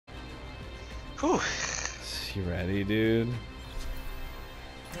Whew. You ready, dude?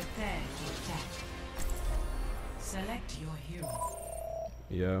 Prepare to attack. Select your hero.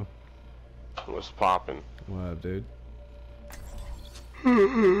 Yo. What's poppin'? What up, dude?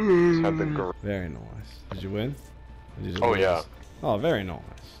 Had the Very nice. Did you win? Or did you just Oh lose? yeah. Oh, very nice.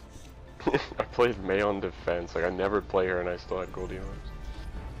 I played May on defense. Like I never play her, and I still had goldie arms.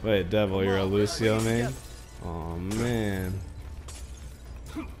 Wait, Devil, you're a Lucio main? Oh man.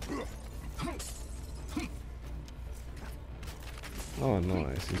 Oh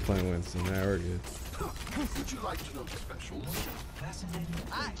nice. He's playing Winston. Now we're good. Would you like to know the specials?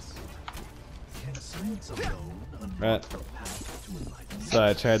 Right. So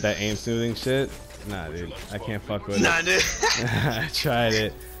I tried that aim smoothing shit. Nah, dude. I can't fuck with Nah, it. dude. I tried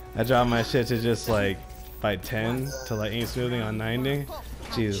it. I dropped my shit to just like by 10 to like aim smoothing on 90.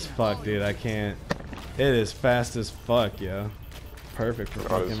 Jesus fuck, dude. I can't. It is fast as fuck, yo. Perfect for Not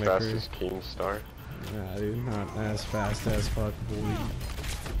fucking as fast McCree. as Keemstar. Nah, dude. Not as fast as fuck, boy.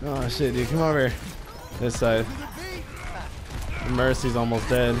 Oh shit, dude. Come over here. This side. Mercy's almost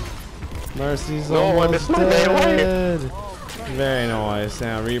dead. Mercy's almost dead. Very nice.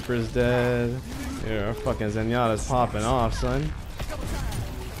 Now Reaper's dead. Yeah, our fucking Zenyatta's popping off, son.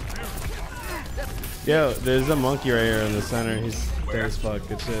 Yo, there's a monkey right here in the center. He's dead as fuck.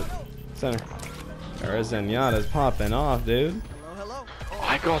 Good shit. Center. Our Zenyatta's popping off, dude.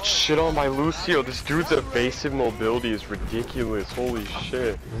 I got shit on by Lucio. This dude's evasive mobility is ridiculous. Holy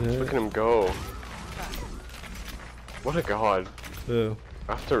shit. Look at him go. What a god. Ooh.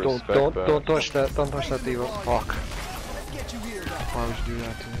 I have to respect Don't that. touch that. Don't touch that, Diva. Fuck. Why would you do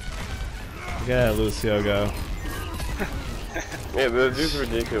that to me? Yeah, Lucio go. Yeah, the dude's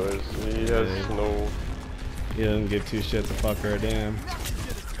ridiculous. He has no. He doesn't give two shits a fuck or a damn.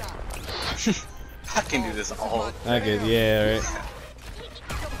 I can do this all. I could, yeah, right.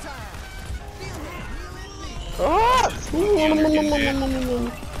 Ah!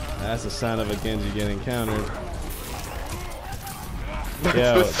 That's the sound of a Genji getting countered. That's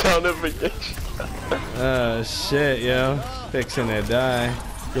Yo. the sound of a Genji. Oh shit, yo. Fixing to die.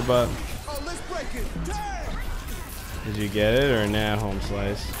 Goodbye. Did you get it or nah, home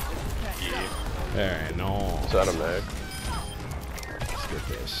slice? Yeah. Very nice. Is that a mag? Let's get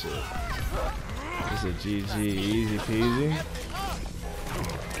that shit. This is a GG, easy peasy.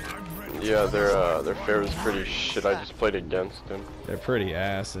 Yeah, their fair is pretty shit. I just played against him. They're pretty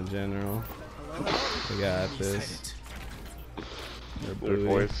ass in general. We got this. They're Their booty.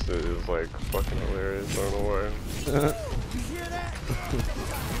 voice is like fucking hilarious. I don't know why.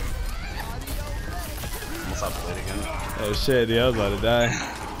 Almost out the late again. Oh shit, dude, I was about to die.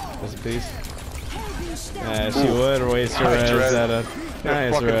 That's a piece. Yeah, she would waste her Nice res res. at a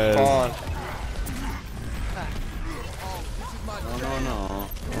nice Fucking res. pawn. No.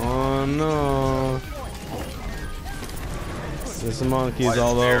 Oh no. This monkey's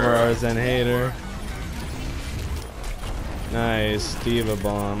all over our Zen hater. Nice, Diva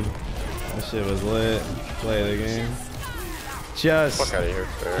bomb. That shit was lit. Play the game. Just. Fuck out of here,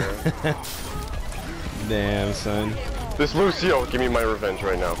 fair. Damn, son. This Lucio, give me my revenge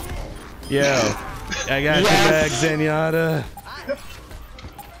right now. Yo, I got your back, Zenyatta.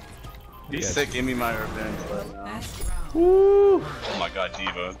 He said, "Give me my revenge." But, Woo. oh my God,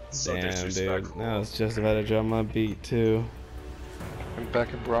 Diva. So Damn, dude. disrespectful. Now it's just about to drop my beat too. I'm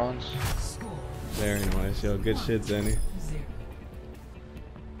back in bronze. Very nice, yo. Good shit, Zenny.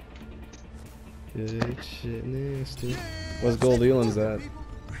 Good shit, nasty. What's Gold Elan's at?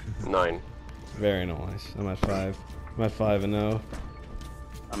 9. Very nice. I'm at 5. I'm at 5-0.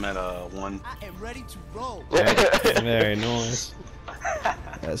 I'm at 1. I am ready to roll. Very nice.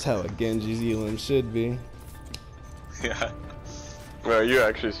 That's how a Genji Elan should be. Yeah. No, are you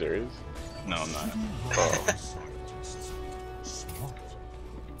actually serious? No, I'm not. Oh.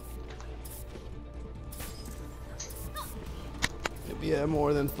 If you have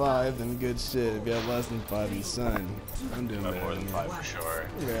more than 5, then good shit. If you have less than 5, then son, I'm doing I'm better more than than 5 for sure.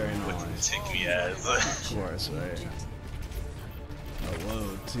 Very What nice. take me as Of course, right. A low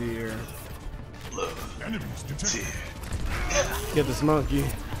tier. look. Dude. Get this monkey.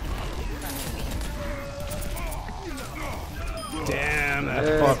 Damn, that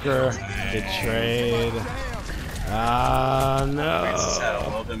fucker betrayed. Ah, I just had a no.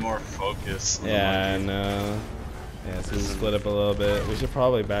 little bit more focus. Yeah, I know. Yeah, so we split up a little bit. We should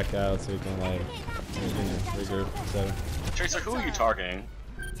probably back out so we can like regroup, etc. Tracer, who are you targeting?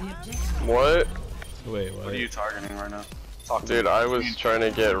 What? Wait, What what? are you targeting right now? Talk to Dude, me. I was trying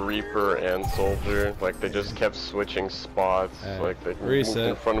to get Reaper and Soldier. Like, they just kept switching spots. Like, they moved Reset.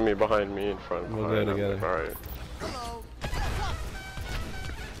 in front of me, behind me, in front of me. We'll go together. Alright.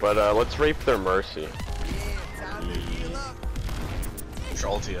 But let's rape their Mercy. What's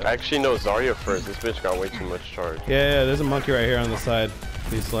your ulti at? Actually, no, Zarya first. This bitch got way too much charge. Yeah, there's a monkey right here on the side.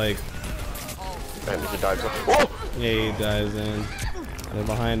 He's like, And he dives. Oh! yeah, he dives in. They're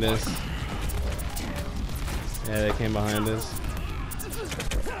behind us. Yeah, they came behind us.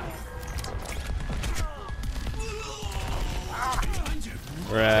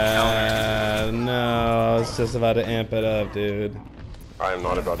 Right, no, I was just about to amp it up, dude. I am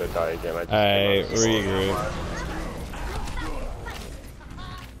not about to die again. I just Alright, came out of the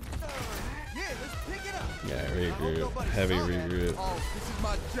regroup. Yeah, regroup. Heavy regroup.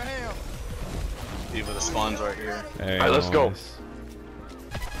 Even the spawns right here. Alright, let's go.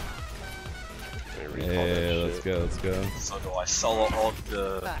 Yeah, let's go, let's go. So do I solo ult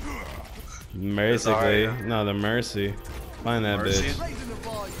the Basically, Zarya? no, the Mercy. Find that Mercy?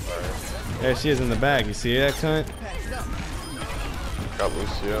 bitch. There she is in the back. You see that cunt? Got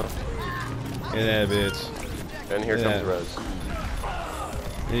Lucio. Get that bitch. And here Yeah. comes Rez.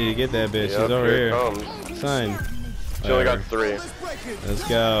 You get that bitch. Yep, She's over here. Comes. Son. She only got Whatever. 3. Let's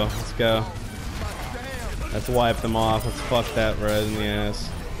go. Let's go. Let's wipe them off. Let's fuck that red in the ass.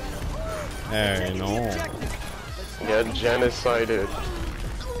 There, no. Get genocided.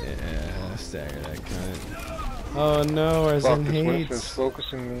 Yeah, stagger that cunt. Oh no, where's Fuck, some this Winston's hates?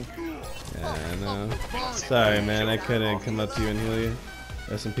 focusing me. Yeah, I know. Sorry, man. I couldn't come up to you and heal you.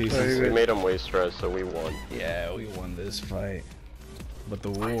 Rest in Very pieces. We good. made him waste Rez, so we won. Yeah, we won this fight. But the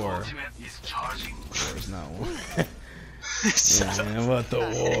war is not won. Yeah, but the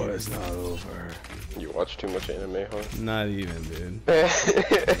war is not over. You watch too much anime, huh? Not even, dude.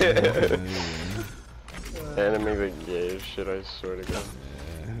 Not even. Anime the gay as shit, I swear to God.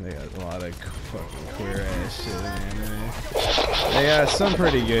 Yeah, they got a lot of fucking queer ass shit in anime. They got some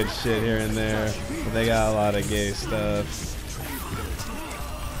pretty good shit here and there, but they got a lot of gay stuff.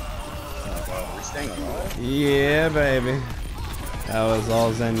 We're staying alive. Yeah, baby. That was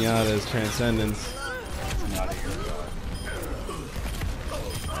all Zenyatta's transcendence.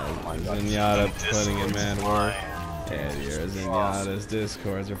 Zenyatta putting in mad work. Yeah, your Zenyatta's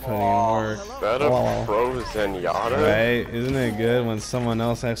discords are putting in work. That a pro Zenyatta? Right? Isn't it good when someone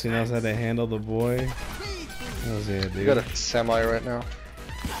else actually knows how to handle the boy? How's it, You got dude? a semi right now.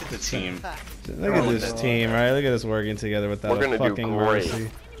 Look at the team. Look at this team, right? Look at us working together without We're a gonna do fucking great.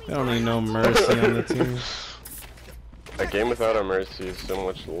 mercy. We don't need no mercy on the team. A game without a Mercy is so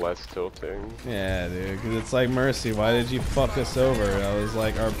much less tilting. Yeah, dude, because it's like mercy. Why did you fuck us over? That was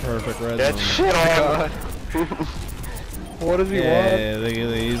like our perfect red Get zone. shit on! What does he want? Yeah, look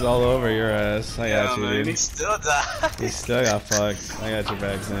at he's all over your ass. I got you, man, he dude. still died. He still got fucked. I got your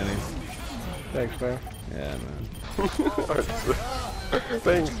back, Zanny. Thanks, man. Yeah, man.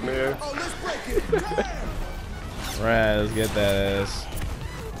 Thanks, man. Right, let's get that ass.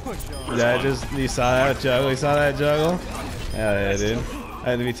 You saw that juggle? You saw that juggle? Hell yeah, dude.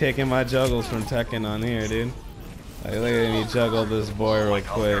 I had to be taking my juggles from Tekken on here, dude. Like, look at me juggle this boy real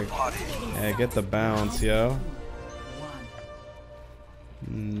quick. Yeah, get the bounce, yo.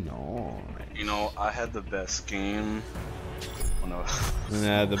 No. You know, I had the best game. Oh, no.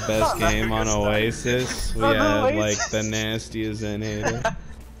 Yeah, the best game on Oasis. We had like the nastiest Zenyatta.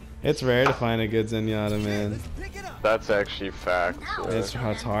 It's rare to find a good Zenyatta, man. That's actually fact. Yeah. It's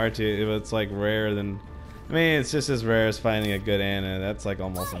hard to. It's like rare than. I mean, it's just as rare as finding a good Ana. That's like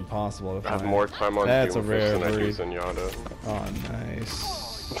almost impossible to I find. have more time on That's a Doomfist rare than I do breed. Zenyatta. Oh,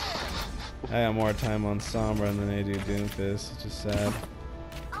 nice. I got more time on Sombra than I do Doomfist, which is sad.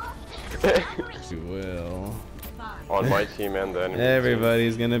 You will. On my team and the enemy team.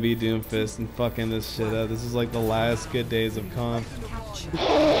 Everybody's gonna be Doomfist and fucking this shit up. This is like the last good days of comp.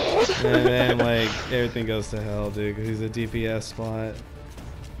 And then like everything goes to hell, dude, because he's a DPS spot.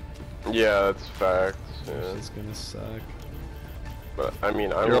 Yeah, that's fact. Yeah. It's gonna suck. But I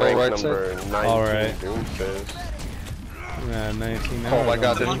mean, I'm You're ranked alright, number 19 Alright. Doomfist. Yeah, 19 Oh my hours.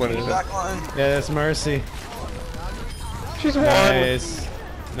 god, this one is Yeah, that's Mercy. She's won! Nice.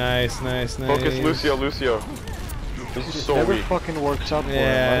 Nice. Focus Lucio. This is so Never weak. fucking works out for him.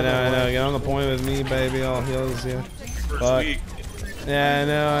 Yeah, I know. why. Get on the point with me, baby. I'll heal you. First Fuck. week.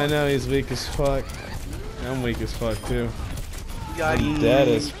 Yeah, I know. He's weak as fuck. I'm weak as fuck too. I'm dead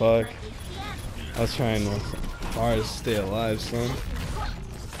as fuck. I was trying hard to stay alive, son.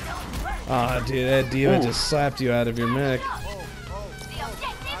 Ah, dude, that diva just slapped you out of your mech.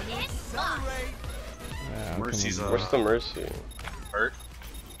 Yeah, Mercy's Where's the Mercy? hurt.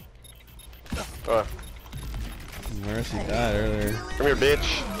 Mercy died earlier. Come here,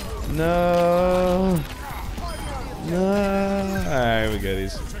 bitch. No. Alright, we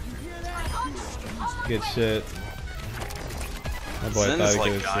goodies. Good shit. My boy Zen thought is he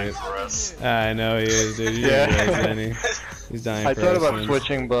like could dying escape. for us. I know he is, dude. You Yeah. didn't realize any. He's dying I for thought us, about man.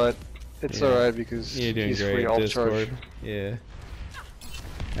 switching, but it's Yeah. alright because You're doing he's great. free alt Discord. charge. Yeah.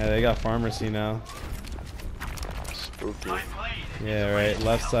 Yeah, they got pharmacy now. Spooky. Yeah, right.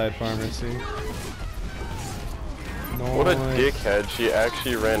 Left side pharmacy. What a Nice. dickhead. She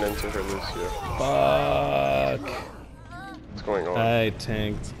actually ran into her Lucio. Fuck. What's going on? I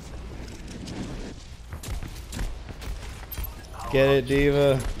tanked. Get it,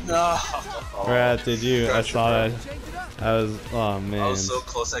 Diva? No. Rat, did you? I saw that. I was, oh man. I was so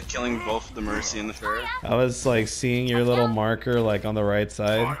close at killing both the Mercy and the Pharah. I was like seeing your little marker like on the right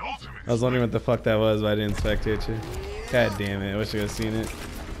side. I was wondering what the fuck that was, but I didn't spectate you. God damn it, I wish I could have seen it.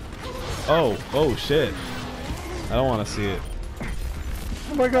 Oh, oh shit. I don't want to see it.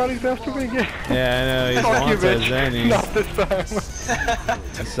 Oh my god, he's after me again. Yeah, I know, he's Fuck you, wants us, bitch. Zenny. Not this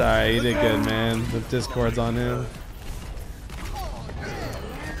time. Sorry, you did good, man. The Discord's on him.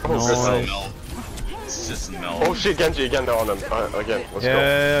 Nice. It's just a melt. Oh shit, Genji again, they're on him. Again, let's go.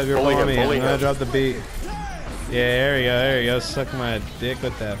 Yeah, you're Bully on him, me. bully I'm gonna him. drop the beat. Yeah, there you go. Suck my dick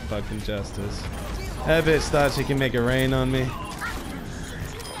with that fucking justice. That bitch thought she can make it rain on me.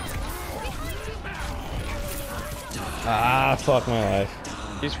 Ah, fuck my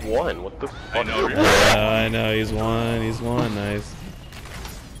life. He's won, what the fuck? I know, he's one. He's one. Nice.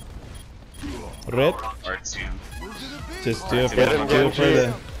 Rip. Art team. Just do it for, Get him,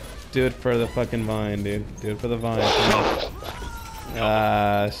 do it for the fucking vine, dude. Do it for the vine. Come on.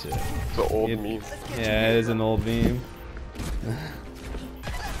 Ah, shit. It's an old You- meme. Yeah, it is an old meme.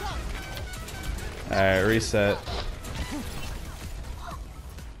 Alright, reset.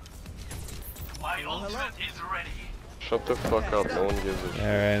 Shut the fuck up, no one gives a shit.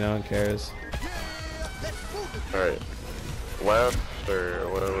 Alright, no one cares. Alright. Left, or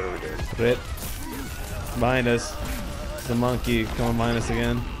what are we doing? Rip. Behind us. It's the monkey coming behind us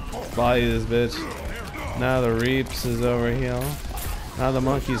again. Body this bitch. Now the Reaps is over here. Now the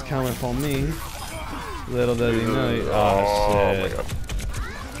monkey's coming for me. Little does he know. Oh, my shit. god.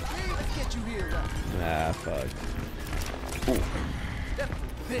 Nah, fuck.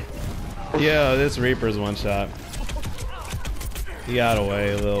 Yo, this Reaper's one shot. He got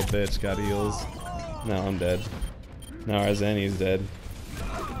away, little bitch. Got heals. Now I'm dead. Now our Zenny's dead.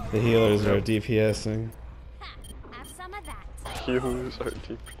 The healers are DPSing. Have some of that. Healers are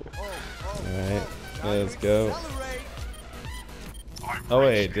deep. Alright, let's go. Oh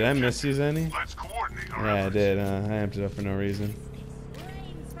wait, did I miss you, Zenny? Yeah, I did. I amped it up for no reason.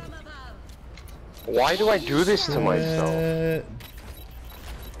 Rains from above. Why do I do this to myself? Shit.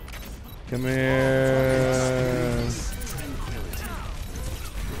 Come here.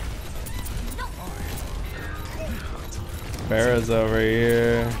 Farrah's over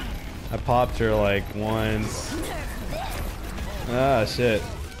here. I popped her like once. Ah, shit.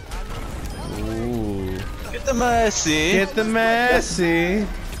 Ooh. Get the Mercy. Get the Messi.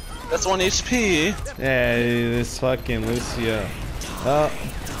 That's 1 HP. Yeah, this fucking Lucio. Oh,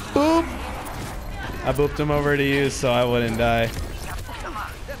 boop. I booped him over to you so I wouldn't die.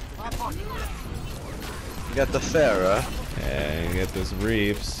 You got the Pharah. Yeah, you get this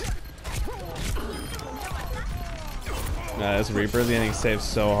Reaps. Nah, this Reaper's getting saved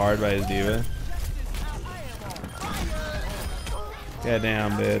so hard by his diva.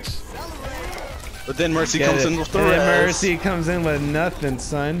 Goddamn, bitch. But then Mercy Get comes it. in with the And then res. Mercy comes in with nothing,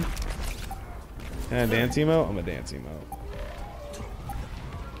 son. Can I dance emote? I'm a dance emote.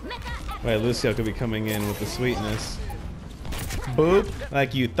 Wait, Lucio could be coming in with the sweetness. Boop,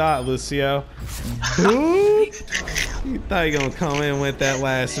 like you thought, Lucio. Boop. You thought you were gonna come in with that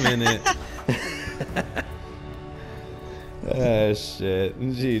last minute. Ah, shit.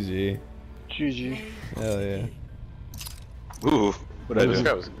 GG. GG. Hell yeah. Ooh. What I This do?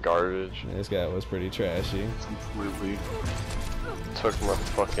 guy was garbage. This guy was pretty trashy. Completely. Took my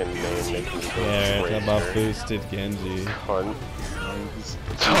fucking name, making me go Yeah, talk about crazy. boosted Genji. Cunt.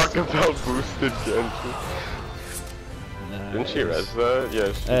 Talk about boosted Genji. Didn't she res that? Yeah,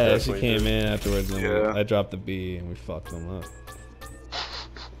 she She definitely came did. in afterwards and Yeah. I dropped the B and we fucked him up.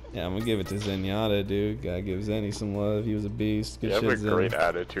 Yeah, I'm gonna give it to Zenyatta, dude. Gotta give Zenny some love. He was a beast. Good You have shit, a Zen. great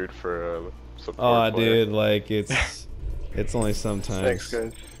attitude for a support Oh, player. dude, like it's only sometimes. Thanks,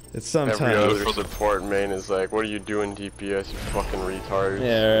 guys. It's Every sometimes. other support main is like, what are you doing DPS, you fucking retards?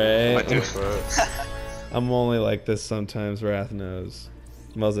 Yeah, right. Like that. I'm only like this sometimes. Wrath knows.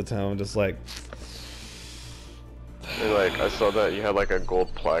 Most of the time, I'm just like, And like, I saw that you had like a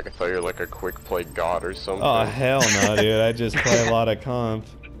gold plaque. I thought you were like a quick play god or something. oh hell no, dude. I just play a lot of comp.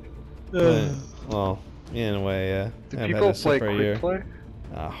 But, well, in a way, yeah. Do I've had people this shit play for a quick year. play?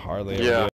 Hardly ever Yeah. do.